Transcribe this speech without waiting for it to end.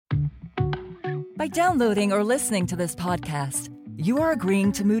By downloading or listening to this podcast, you are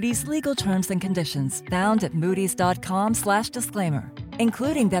agreeing to Moody's legal terms and conditions found at moodys.com/disclaimer,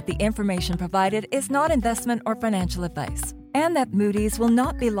 including that the information provided is not investment or financial advice, and that Moody's will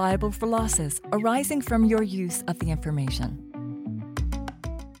not be liable for losses arising from your use of the information.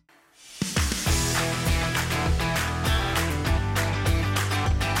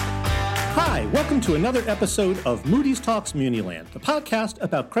 Hi, welcome to another episode of Moody's Talks Muniland, the podcast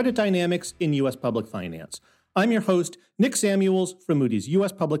about credit dynamics in U.S. public finance. I'm your host, Nick Samuels from Moody's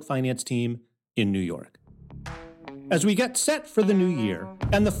U.S. Public Finance team in New York. As we get set for the new year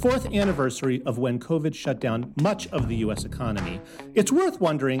and the fourth anniversary of when COVID shut down much of the U.S. economy, it's worth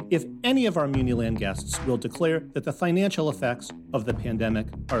wondering if any of our Muniland guests will declare that the financial effects of the pandemic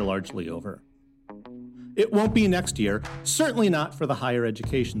are largely over. It won't be next year, certainly not for the higher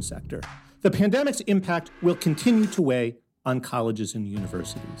education sector. The pandemic's impact will continue to weigh on colleges and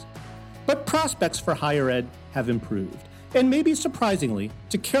universities. But prospects for higher ed have improved. And maybe surprisingly,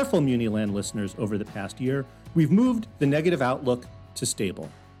 to careful Muniland listeners over the past year, we've moved the negative outlook to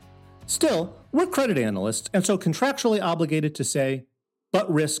stable. Still, we're credit analysts, and so contractually obligated to say,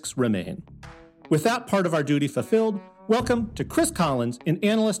 but risks remain. With that part of our duty fulfilled, welcome to Chris Collins, an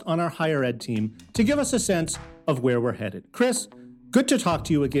analyst on our higher ed team, to give us a sense of where we're headed. Chris, good to talk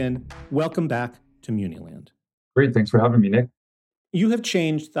to you again. Welcome back to Muniland. Great. Thanks for having me, Nick. You have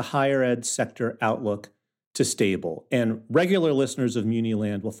changed the higher ed sector outlook to stable, and regular listeners of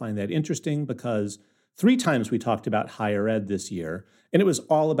Muniland will find that interesting because 3 times we talked about higher ed this year, and it was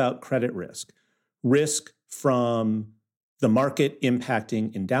all about credit risk. Risk from the market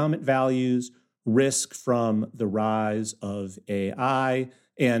impacting endowment values, risk from the rise of AI,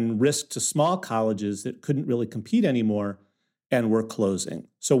 and risk to small colleges that couldn't really compete anymore and were closing.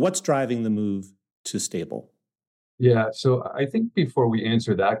 So what's driving the move to stable? Yeah, so I think before we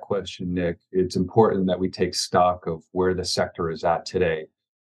answer that question, Nick, it's important that we take stock of where the sector is at today.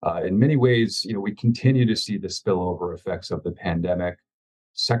 In many ways, we continue to see the spillover effects of the pandemic.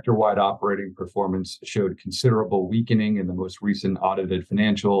 Sector-wide operating performance showed considerable weakening in the most recent audited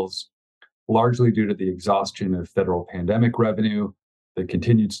financials, largely due to the exhaustion of federal pandemic revenue, the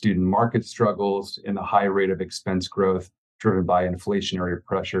continued student market struggles, and the high rate of expense growth driven by inflationary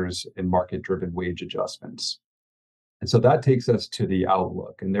pressures and market-driven wage adjustments. And so that takes us to the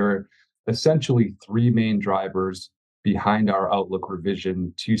outlook. And there are essentially 3 main drivers behind our outlook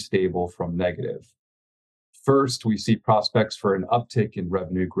revision to stable from negative. First, we see prospects for an uptick in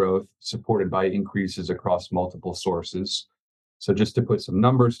revenue growth supported by increases across multiple sources. So just to put some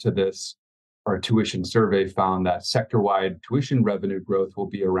numbers to this, our tuition survey found that sector-wide tuition revenue growth will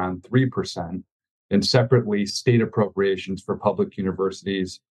be around 3%. And separately, state appropriations for public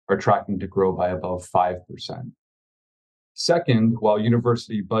universities are tracking to grow by above 5%. Second, while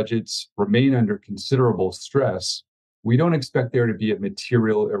university budgets remain under considerable stress, we don't expect there to be a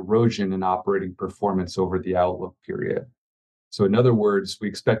material erosion in operating performance over the outlook period. So in other words, we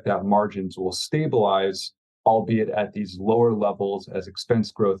expect that margins will stabilize, albeit at these lower levels as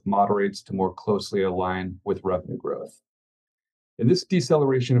expense growth moderates to more closely align with revenue growth. And this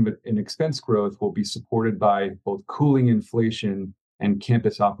deceleration in expense growth will be supported by both cooling inflation and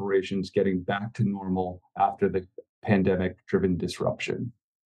campus operations getting back to normal after the pandemic-driven disruption.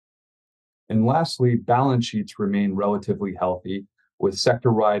 And lastly, balance sheets remain relatively healthy, with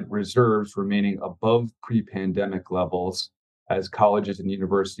sector-wide reserves remaining above pre-pandemic levels as colleges and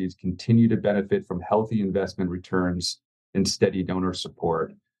universities continue to benefit from healthy investment returns and steady donor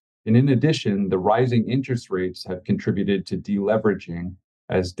support. And in addition, the rising interest rates have contributed to deleveraging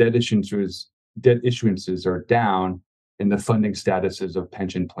as debt issuances are down and the funding statuses of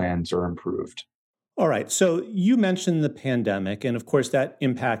pension plans are improved. All right. So you mentioned the pandemic, and of course that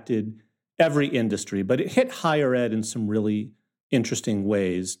impacted every industry, but it hit higher ed in some really interesting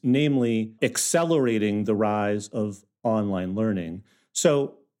ways, namely accelerating the rise of online learning.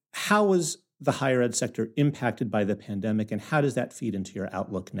 So how was the higher ed sector impacted by the pandemic, and how does that feed into your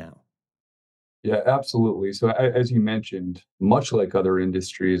outlook now? Yeah, absolutely. So as you mentioned, much like other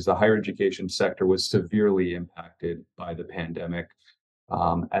industries, the higher education sector was severely impacted by the pandemic.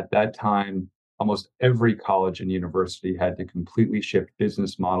 At that time, almost every college and university had to completely shift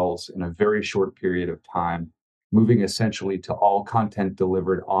business models in a very short period of time, moving essentially to all content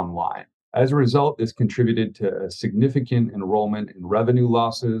delivered online. As a result, this contributed to a significant enrollment and revenue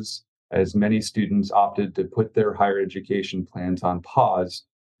losses, as many students opted to put their higher education plans on pause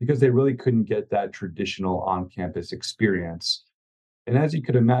because they really couldn't get that traditional on-campus experience. And as you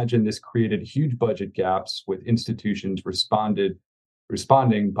could imagine, this created huge budget gaps, with institutions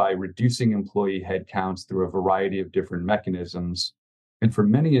responding by reducing employee headcounts through a variety of different mechanisms. And for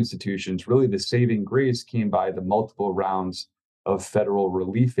many institutions, really the saving grace came by the multiple rounds of federal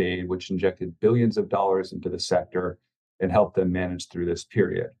relief aid, which injected billions of dollars into the sector and helped them manage through this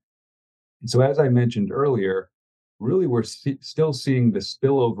period. And so, as I mentioned earlier, really we're still seeing the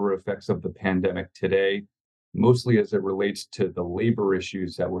spillover effects of the pandemic today, mostly as it relates to the labor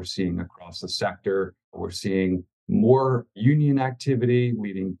issues that we're seeing across the sector. We're seeing more union activity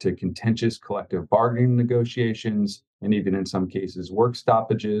leading to contentious collective bargaining negotiations, and even in some cases, work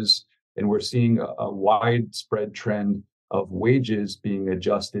stoppages. And we're seeing a widespread trend of wages being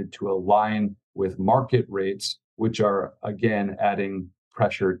adjusted to align with market rates, which are, again, adding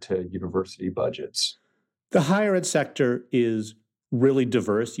pressure to university budgets. The higher ed sector is really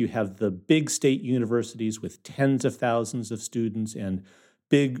diverse. You have the big state universities with tens of thousands of students and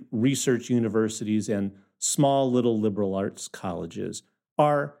big research universities and small little liberal arts colleges.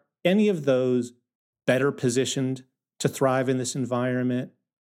 Are any of those better positioned to thrive in this environment,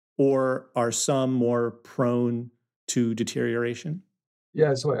 or are some more prone to deterioration?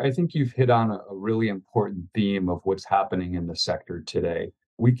 Yeah, so I think you've hit on a really important theme of what's happening in the sector today.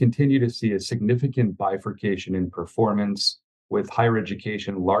 We continue to see a significant bifurcation in performance, with higher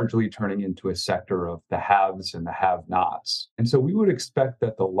education largely turning into a sector of the haves and the have-nots. And so we would expect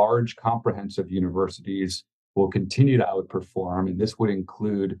that the large comprehensive universities will continue to outperform, and this would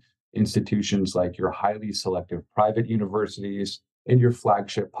include institutions like your highly selective private universities and your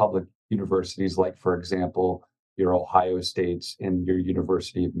flagship public universities, like, for example, your Ohio States and your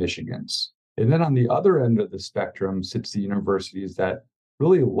University of Michigan's. And then on the other end of the spectrum sits the universities that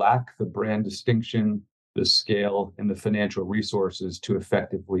really lack the brand distinction, the scale, and the financial resources to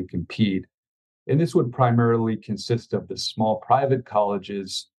effectively compete. And this would primarily consist of the small private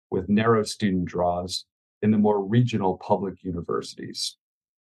colleges with narrow student draws and the more regional public universities.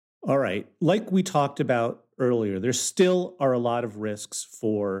 All right. Like we talked about earlier, there still are a lot of risks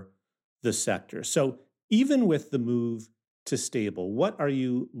for the sector. So even with the move to stable, what are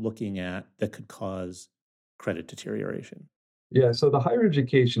you looking at that could cause credit deterioration? Yeah, so the higher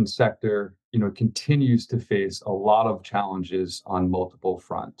education sector, continues to face a lot of challenges on multiple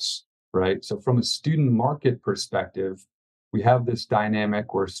fronts, right? So from a student market perspective, we have this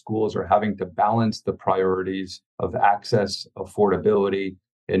dynamic where schools are having to balance the priorities of access, affordability,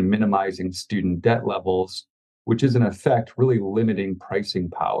 and minimizing student debt levels, which is in effect really limiting pricing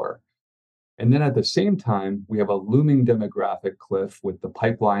power. And then at the same time, we have a looming demographic cliff with the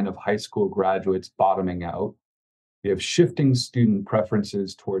pipeline of high school graduates bottoming out. We have shifting student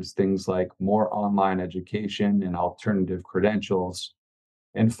preferences towards things like more online education and alternative credentials.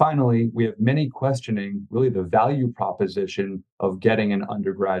 And finally, we have many questioning really the value proposition of getting an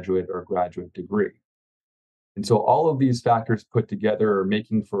undergraduate or graduate degree. And so all of these factors put together are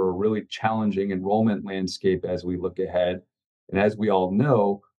making for a really challenging enrollment landscape as we look ahead. And as we all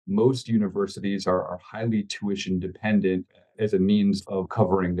know, most universities are highly tuition dependent as a means of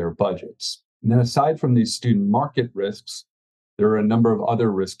covering their budgets. And then aside from these student market risks, there are a number of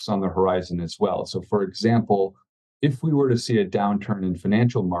other risks on the horizon as well. So for example, if we were to see a downturn in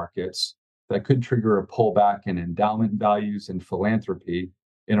financial markets, that could trigger a pullback in endowment values and philanthropy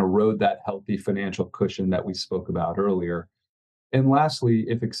and erode that healthy financial cushion that we spoke about earlier. And lastly,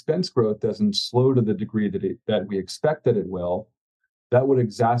 if expense growth doesn't slow to the degree that we expect that it will, that would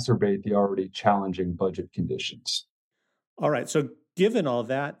exacerbate the already challenging budget conditions. All right. So given all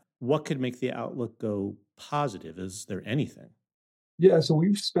that, what could make the outlook go positive? Is there anything? Yeah, so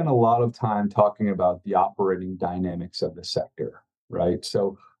we've spent a lot of time talking about the operating dynamics of the sector, right?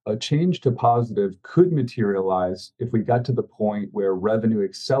 So a change to positive could materialize if we got to the point where revenue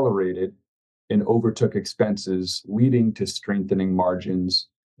accelerated and overtook expenses, leading to strengthening margins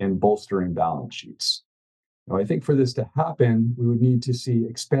and bolstering balance sheets. Now, I think for this to happen, we would need to see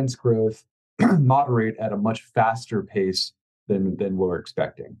expense growth moderate at a much faster pace than we're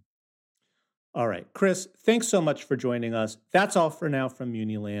expecting. All right, Chris, thanks so much for joining us. That's all for now from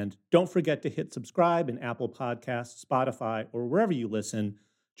Muniland. Don't forget to hit subscribe in Apple Podcasts, Spotify, or wherever you listen.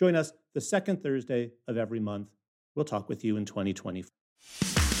 Join us the second Thursday of every month. We'll talk with you in 2024.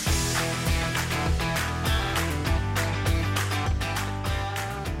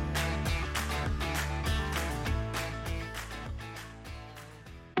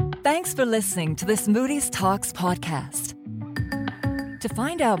 Thanks for listening to this Moody's Talks podcast. To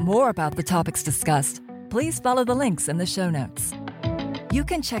find out more about the topics discussed, please follow the links in the show notes. You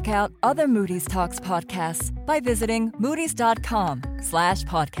can check out other Moody's Talks podcasts by visiting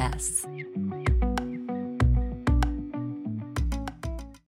moodys.com/podcasts.